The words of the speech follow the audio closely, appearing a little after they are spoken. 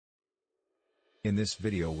In this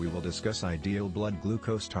video we will discuss ideal blood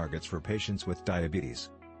glucose targets for patients with diabetes.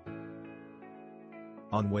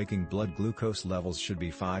 On waking, blood glucose levels should be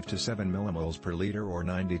 5 to 7 millimoles per liter or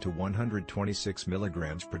 90 to 126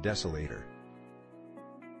 milligrams per deciliter.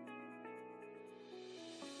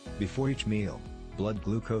 Before each meal, blood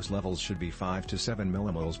glucose levels should be 5 to 7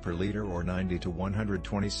 millimoles per liter or 90 to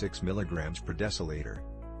 126 milligrams per deciliter.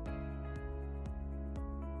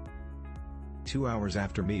 2 hours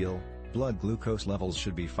after meal, blood glucose levels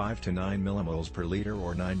should be 5 to 9 millimoles per liter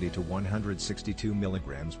or 90 to 162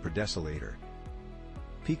 milligrams per deciliter.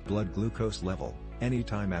 Peak blood glucose level, any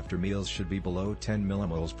time after meals, should be below 10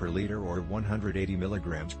 millimoles per liter or 180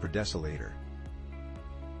 milligrams per deciliter.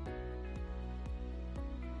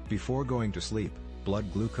 Before going to sleep,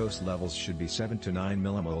 blood glucose levels should be 7 to 9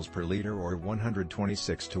 millimoles per liter or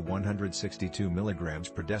 126 to 162 milligrams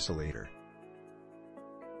per deciliter.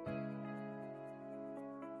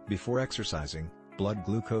 Before exercising, blood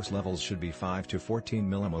glucose levels should be 5 to 14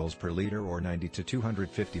 millimoles per liter or 90 to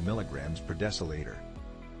 250 milligrams per deciliter.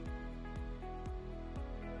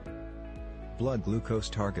 Blood glucose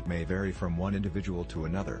target may vary from one individual to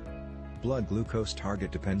another. Blood glucose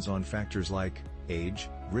target depends on factors like age,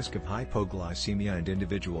 risk of hypoglycemia and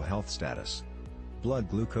individual health status. Blood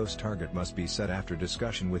glucose target must be set after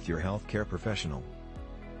discussion with your healthcare professional.